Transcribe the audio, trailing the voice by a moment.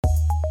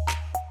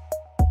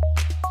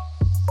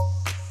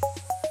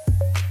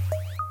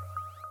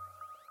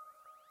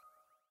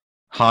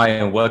Hi,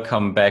 and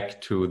welcome back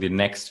to the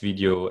next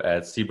video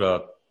at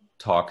Zebra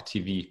Talk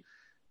TV.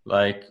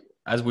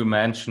 As we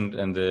mentioned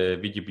in the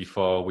video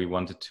before, we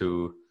wanted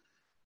to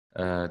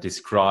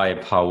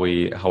describe how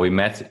we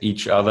met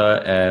each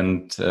other,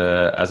 and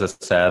as I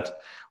said,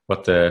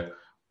 that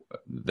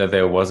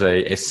there was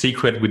a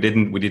secret we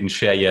didn't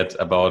share yet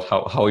about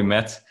how we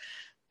met.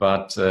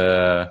 But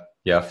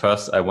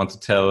first I want to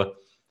tell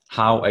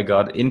how I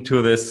got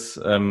into this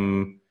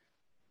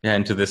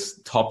into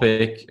this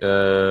topic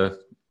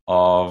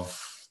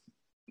of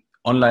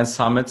online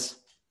summits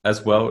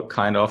as well,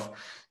 kind of.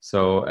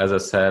 So as I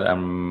said,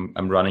 I'm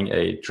running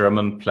a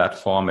German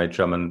platform, a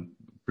German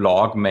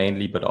blog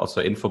mainly, but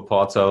also info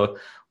portal,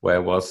 where I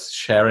was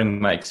sharing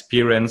my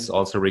experience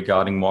also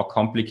regarding more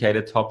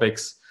complicated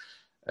topics,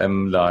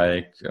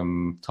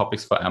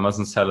 topics for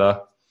Amazon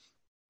seller,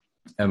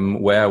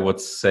 where I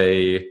would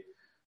say,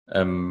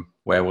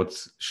 where I would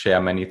share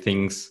many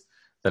things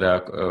that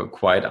are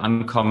quite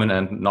uncommon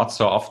and not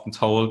so often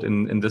told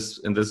in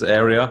this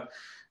area.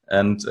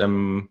 And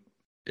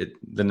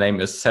the name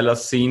is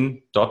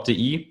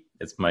sellerscene.de.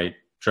 It's my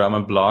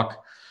German blog.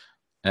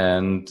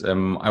 And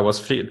I was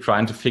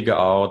trying to figure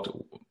out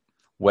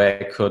where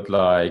I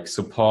could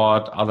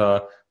support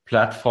other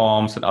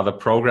platforms and other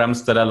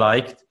programs that I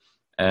liked.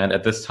 And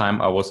at this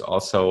time, I was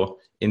also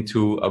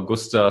into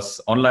Augustus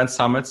online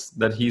summits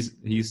that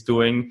he's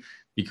doing,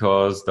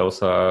 because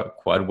those are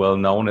quite well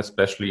known,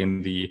 especially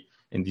in the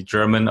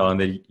German or in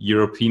the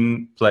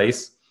European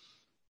place.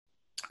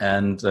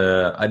 And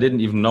I didn't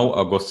even know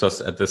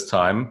Augustus at this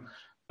time,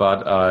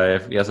 but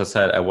as I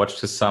said, I watched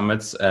his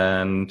summits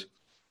and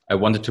I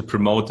wanted to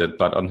promote it.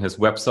 But on his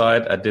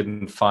website, I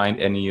didn't find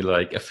any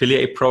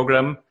affiliate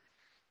program.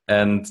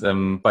 And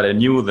but I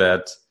knew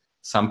that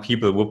some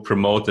people would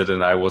promote it,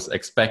 and I was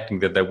expecting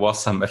that there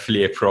was some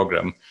affiliate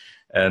program.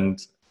 And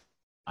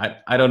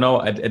I don't know,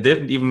 I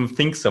didn't even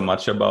think so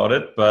much about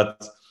it, but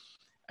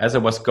as I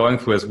was going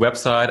through his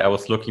website, I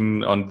was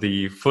looking on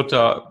the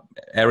footer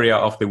area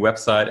of the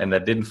website, and I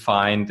didn't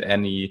find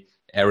any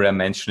area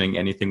mentioning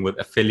anything with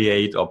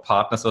affiliate or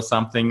partners or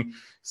something.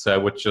 So I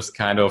would just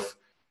kind of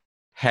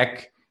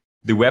hack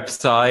the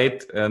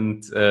website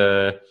and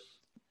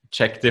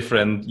check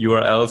different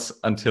URLs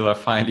until I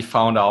finally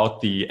found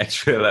out the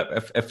actual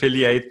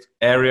affiliate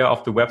area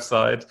of the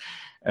website.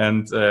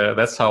 And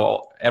that's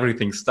how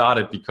everything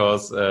started,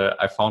 because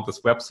I found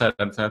this website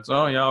and said,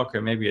 oh yeah, okay,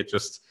 maybe I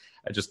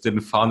just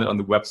didn't find it on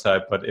the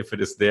website, but if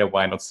it is there,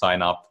 why not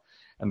sign up?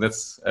 And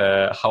that's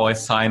how I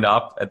signed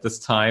up at this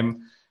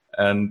time.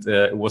 And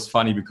it was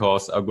funny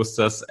because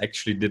Augustus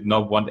actually did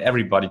not want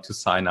everybody to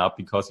sign up,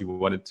 because he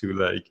wanted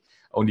to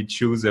only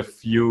choose a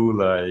few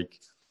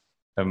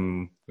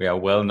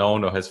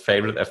well-known or his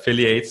favorite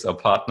affiliates or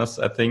partners,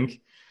 I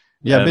think.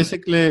 Yeah, and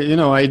basically,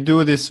 I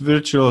do these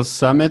virtual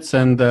summits,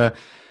 and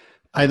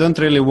I don't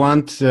really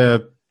want...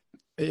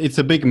 it's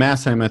a big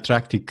mass. I'm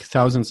attracting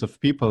thousands of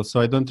people, so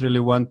I don't really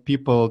want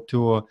people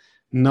to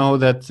know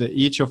that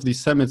each of these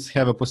summits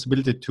have a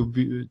possibility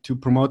to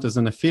promote as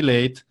an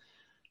affiliate,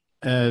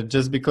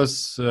 just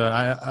because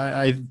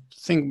I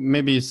think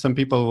maybe some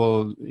people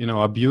will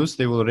abuse.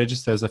 They will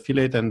register as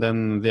affiliate, and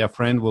then their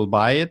friend will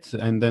buy it,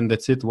 and then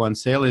that's it. One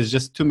sale is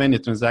just too many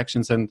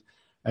transactions, and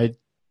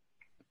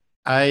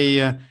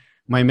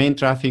my main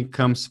traffic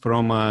comes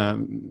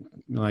from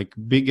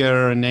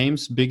bigger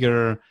names,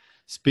 bigger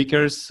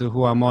speakers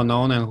who are more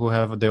known and who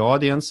have the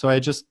audience. So I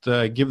just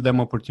give them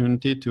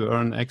opportunity to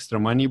earn extra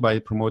money by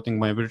promoting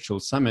my virtual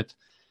summit.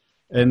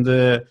 And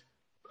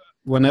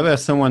whenever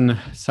someone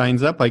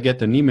signs up, I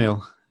get an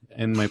email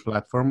in my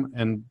platform.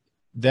 And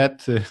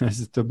that,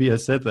 as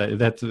Tobias said,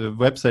 that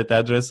website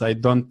address I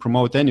don't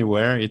promote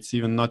anywhere. It's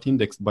even not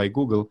indexed by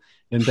Google.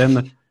 And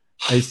then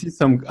I see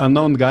some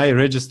unknown guy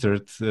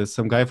registered,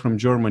 some guy from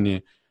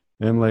Germany.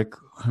 And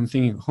I'm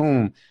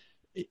thinking,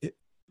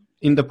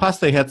 in the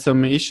past, I had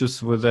some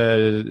issues with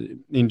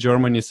in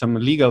Germany, some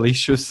legal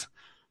issues,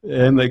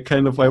 and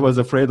I was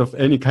afraid of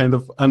any kind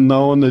of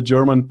unknown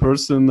German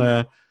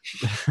person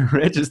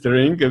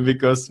registering,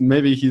 because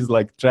maybe he's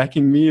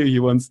tracking me. He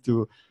wants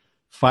to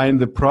find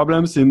the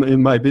problems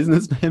in my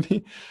business,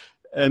 maybe.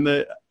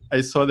 And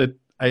I saw that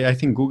I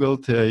think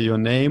Googled your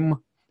name,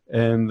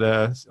 and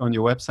on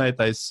your website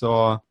I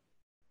saw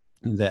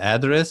the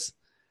address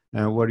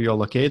where you're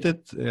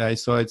located. I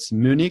saw it's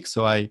Munich,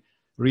 so I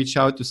reached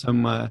out to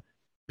some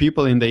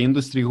people in the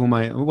industry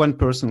one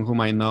person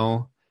whom I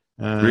know,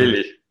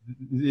 really,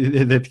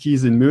 that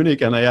he's in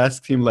Munich, and I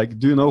asked him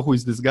do you know who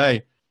is this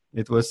guy?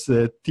 It was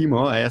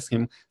Timo. I asked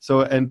him,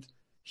 and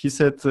he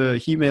said,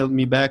 he emailed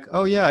me back,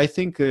 oh yeah, I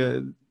think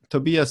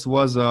Tobias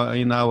was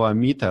in our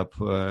meetup,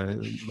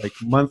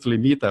 monthly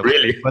meetup.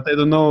 Really? But I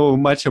don't know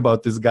much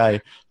about this guy.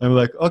 I'm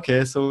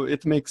okay, so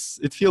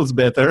it feels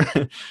better.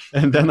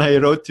 And then I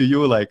wrote to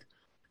you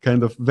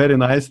kind of very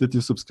nice that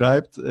you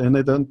subscribed, and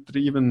I don't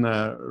even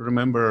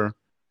remember.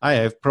 I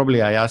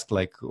asked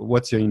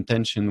what's your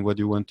intention? What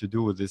do you want to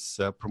do with this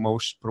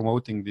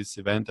promoting this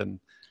event? And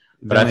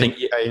But I think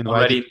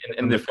already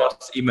in the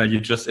first email, you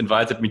just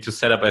invited me to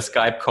set up a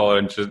Skype call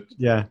and to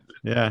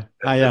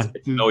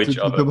know each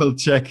other. Double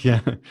check,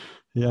 yeah.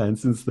 And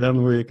since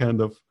then we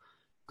kind of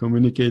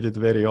communicated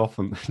very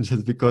often,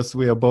 just because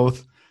we are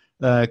both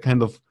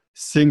kind of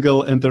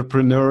single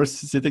entrepreneurs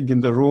sitting in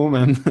the room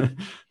and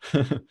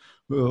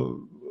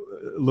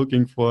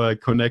looking for a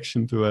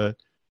connection to a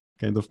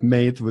kind of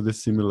mate with a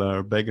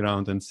similar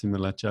background and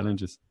similar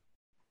challenges.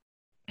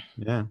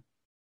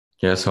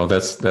 Yeah, so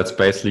that's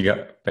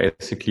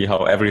basically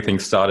how everything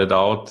started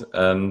out,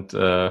 and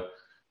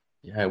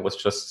it was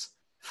just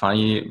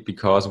funny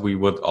because we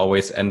would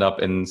always end up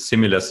in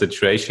similar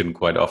situation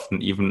quite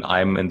often. Even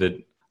I'm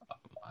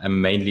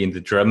mainly in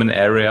the German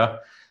area,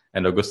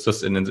 and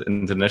Augustus in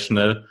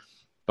international.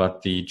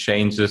 But the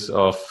changes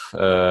of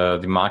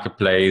the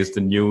marketplace, the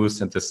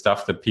news, and the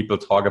stuff that people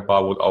talk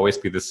about would always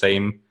be the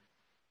same.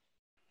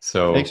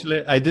 So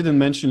actually, I didn't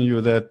mention you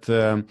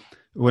that.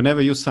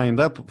 Whenever you signed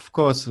up, of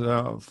course,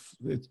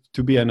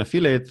 to be an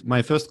affiliate,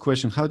 my first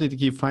question, how did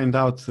he find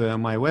out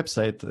my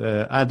website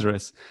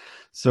address?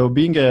 So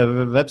being a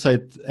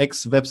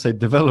ex-website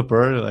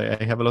developer,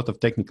 I have a lot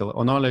of technical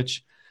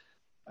knowledge.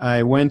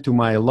 I went to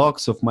my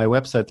logs of my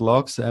website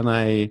logs and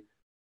I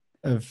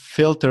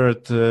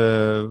filtered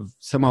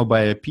somehow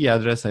by IP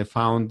address. I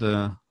found,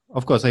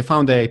 of course, I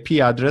found the IP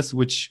address,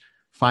 which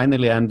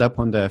finally ended up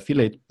on the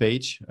affiliate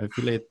page,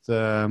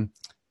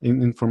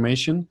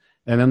 information.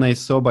 And then I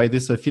saw by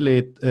this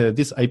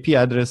this IP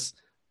address,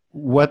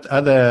 what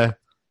other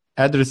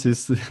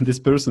addresses this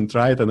person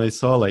tried. And I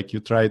saw like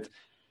you tried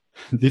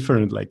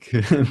different, like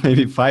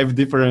maybe 5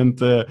 different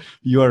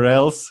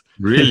URLs.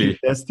 Really?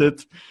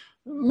 Tested.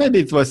 Maybe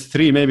it was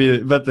 3, maybe,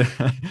 but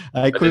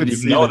I couldn't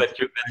didn't even know that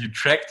you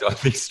tracked all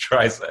these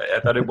tries.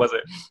 I thought it was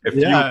a few.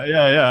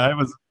 Yeah. I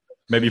was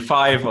maybe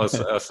 5 or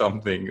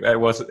something. It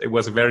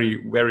was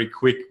very, very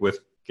quick with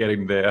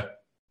getting there.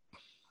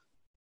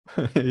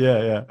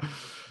 Yeah.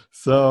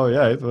 So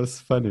it was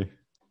funny.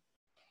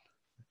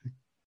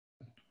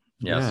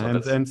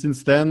 And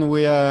since then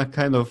we are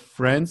kind of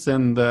friends,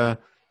 and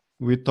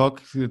we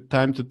talk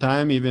time to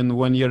time. Even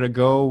 1 year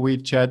ago, we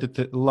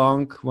chatted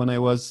long when I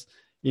was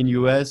in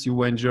US. You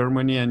were in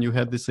Germany, and you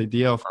had this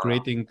idea of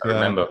creating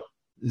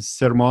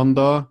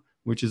Sermondo,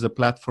 which is a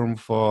platform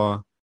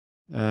for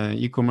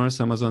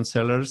e-commerce Amazon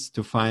sellers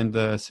to find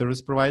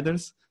service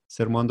providers.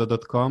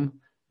 Sermondo.com.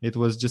 It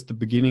was just the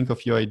beginning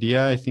of your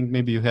idea. I think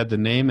maybe you had the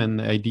name and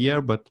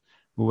idea, but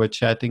we were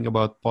chatting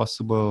about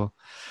possible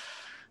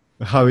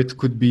how it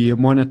could be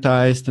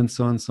monetized and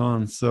so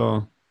on.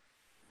 So,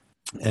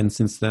 and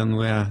since then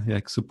we are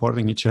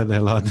supporting each other a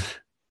lot.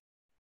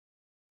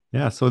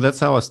 So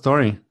that's our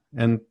story.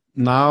 And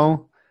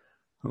now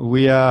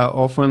we are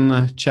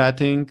often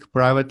chatting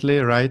privately,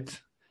 right?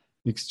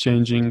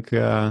 Exchanging,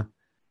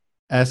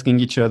 asking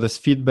each other's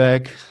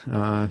feedback,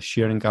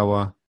 sharing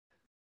our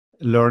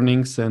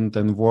learnings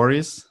and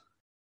worries.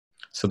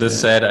 So this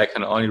said, I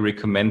can only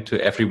recommend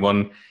to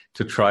everyone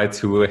to try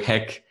to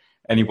hack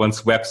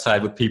anyone's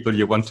website with people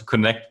you want to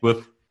connect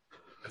with.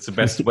 It's the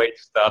best way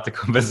to start a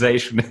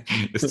conversation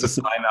is to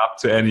sign up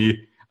to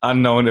any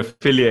unknown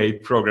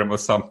affiliate program or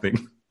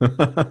something.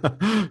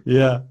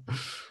 Yeah.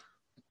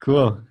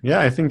 Cool. Yeah,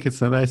 I think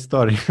it's a nice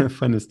story,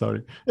 funny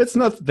story. It's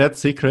not that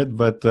secret,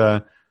 but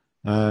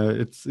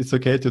it's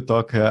okay to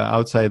talk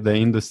outside the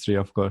industry,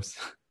 of course.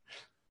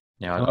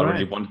 Yeah, I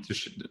already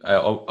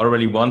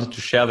wanted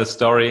to share the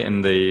story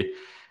in the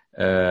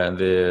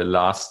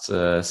last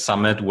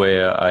summit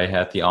where I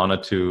had the honor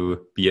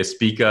to be a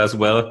speaker as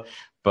well.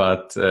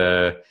 But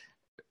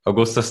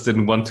Augustus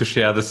didn't want to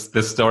share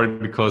this story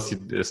because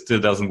he still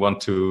doesn't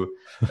want to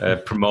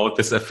promote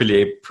this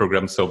affiliate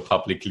program so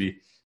publicly.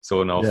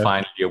 So now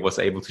finally I was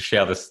able to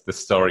share this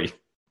story.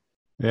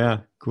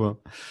 Yeah,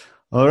 cool.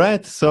 All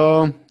right,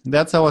 so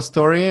that's our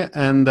story.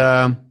 And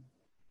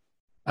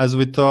as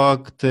we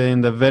talked in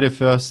the very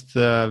first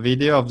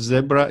video of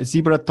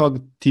Zebra Talk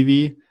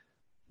TV,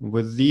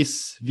 with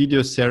this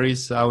video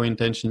series, our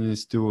intention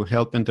is to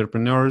help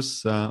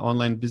entrepreneurs,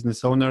 online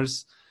business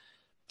owners,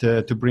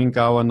 to bring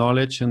our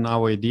knowledge and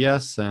our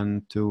ideas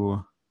and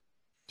to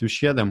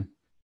share them.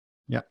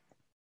 Yeah,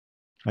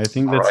 I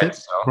think that's it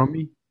from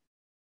me.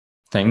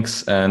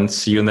 Thanks, and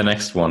see you in the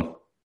next one.